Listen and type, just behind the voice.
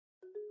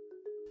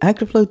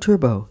Actiflo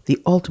Turbo, the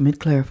ultimate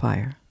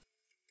clarifier.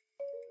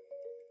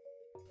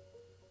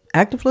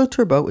 Actiflo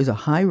Turbo is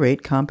a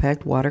high-rate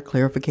compact water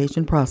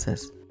clarification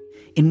process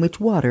in which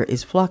water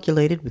is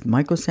flocculated with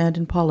microsand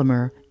and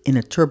polymer in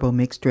a turbo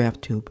mix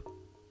draft tube.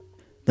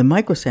 The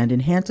microsand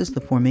enhances the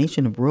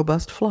formation of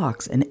robust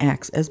flocks and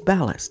acts as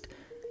ballast,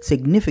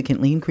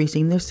 significantly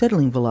increasing their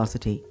settling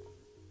velocity.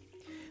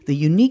 The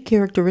unique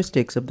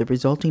characteristics of the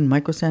resulting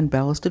microsand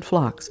ballasted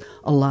flocks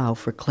allow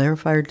for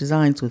clarifier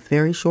designs with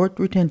very short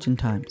retention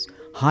times,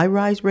 high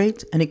rise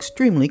rates, and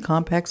extremely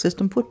compact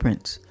system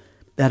footprints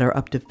that are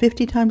up to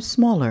 50 times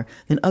smaller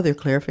than other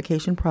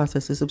clarification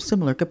processes of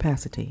similar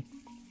capacity.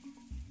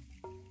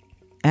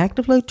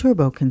 Actiflo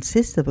Turbo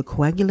consists of a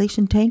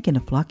coagulation tank and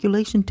a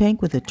flocculation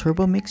tank with a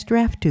turbo mix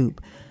draft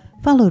tube,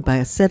 followed by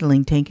a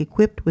settling tank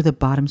equipped with a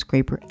bottom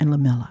scraper and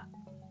lamella.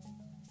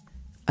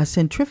 A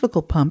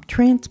centrifugal pump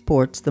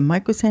transports the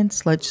microsand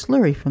sludge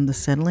slurry from the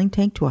settling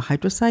tank to a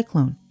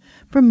hydrocyclone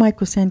for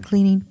microsand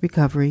cleaning,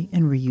 recovery,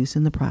 and reuse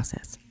in the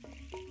process.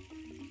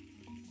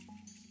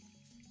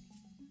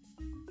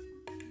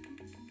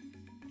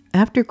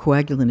 After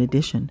coagulant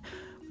addition,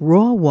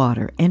 raw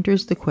water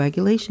enters the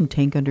coagulation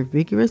tank under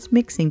vigorous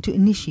mixing to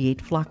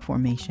initiate flock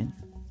formation.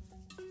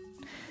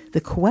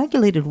 The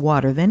coagulated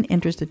water then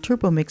enters the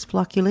turbomix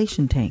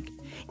flocculation tank,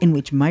 in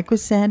which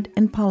microsand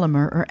and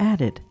polymer are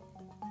added.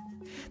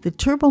 The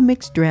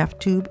turbomix draft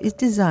tube is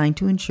designed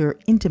to ensure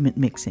intimate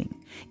mixing,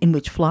 in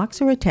which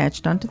flocks are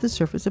attached onto the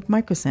surface of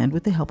microsand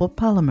with the help of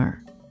polymer.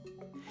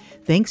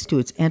 Thanks to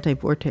its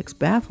anti-vortex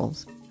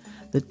baffles,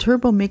 the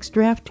turbomix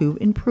draft tube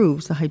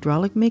improves the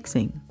hydraulic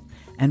mixing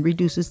and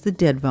reduces the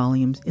dead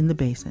volumes in the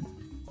basin.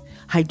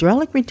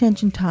 Hydraulic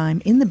retention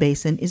time in the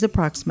basin is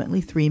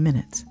approximately 3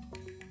 minutes.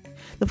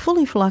 The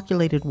fully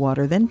flocculated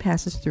water then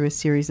passes through a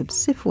series of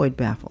xiphoid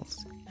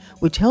baffles,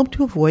 which help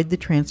to avoid the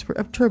transfer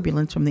of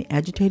turbulence from the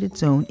agitated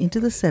zone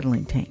into the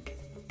settling tank.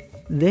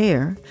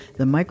 There,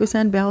 the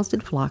microsand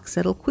ballasted flocks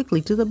settle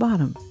quickly to the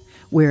bottom,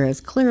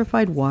 whereas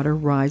clarified water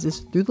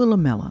rises through the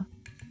lamella,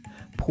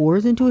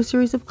 pours into a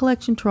series of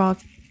collection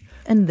troughs,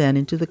 and then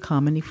into the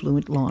common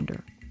effluent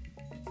launder.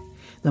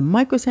 The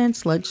microsand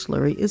sludge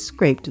slurry is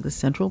scraped to the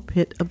central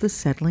pit of the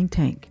settling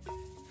tank,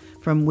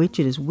 from which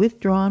it is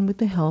withdrawn with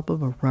the help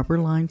of a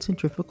rubber-lined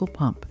centrifugal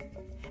pump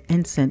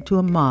and sent to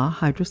a Ma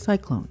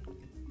hydrocyclone.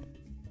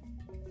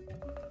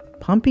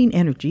 Pumping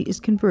energy is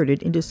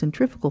converted into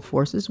centrifugal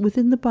forces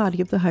within the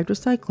body of the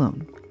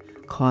hydrocyclone,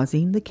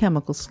 causing the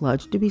chemical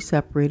sludge to be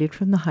separated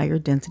from the higher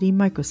density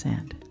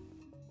microsand.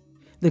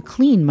 The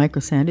clean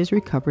microsand is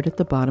recovered at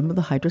the bottom of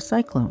the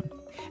hydrocyclone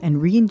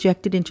and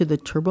re-injected into the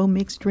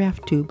turbo-mix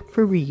draft tube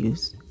for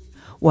reuse,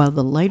 while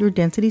the lighter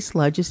density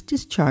sludge is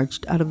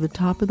discharged out of the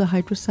top of the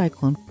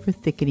hydrocyclone for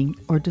thickening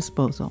or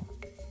disposal.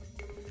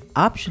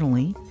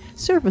 Optionally,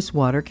 surface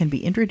water can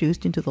be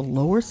introduced into the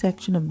lower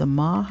section of the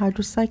Ma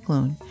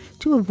hydrocyclone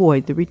to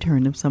avoid the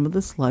return of some of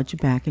the sludge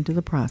back into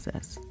the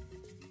process.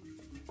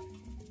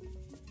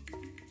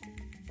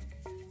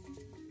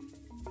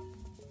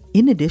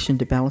 In addition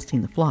to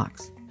ballasting the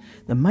flocks,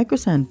 the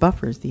microsand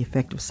buffers the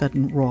effect of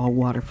sudden raw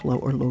water flow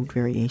or load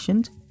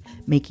variations,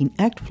 making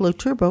Actiflo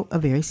Turbo a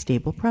very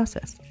stable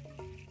process.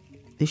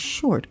 The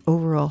short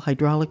overall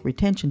hydraulic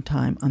retention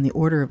time on the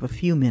order of a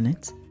few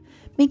minutes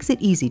makes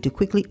it easy to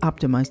quickly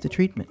optimize the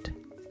treatment.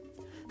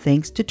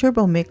 Thanks to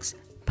TurboMix,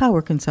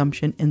 power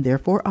consumption and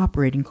therefore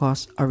operating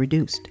costs are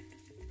reduced.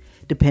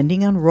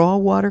 Depending on raw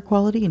water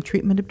quality and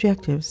treatment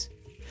objectives,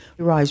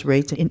 the rise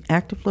rates in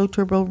Actiflo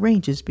Turbo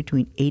ranges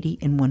between 80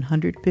 and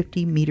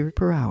 150 meters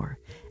per hour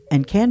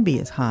and can be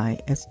as high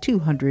as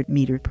 200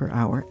 meters per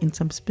hour in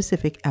some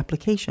specific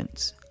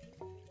applications.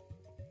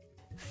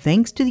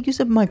 Thanks to the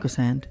use of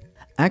microsand,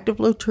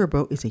 Actiflo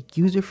Turbo is a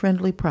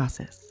user-friendly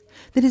process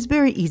that is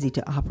very easy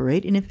to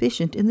operate and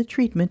efficient in the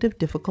treatment of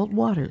difficult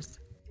waters.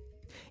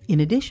 In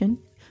addition,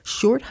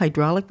 short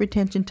hydraulic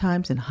retention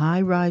times and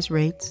high rise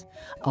rates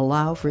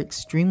allow for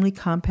extremely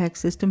compact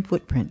system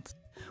footprints,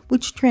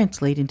 which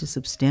translate into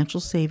substantial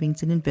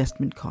savings in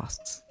investment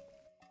costs.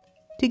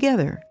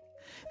 Together,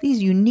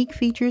 these unique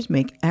features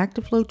make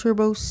Actiflo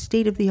Turbo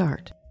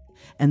state-of-the-art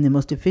and the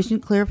most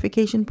efficient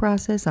clarification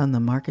process on the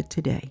market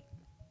today.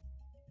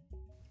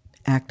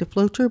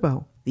 Actiflo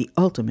Turbo, the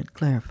ultimate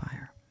clarifier.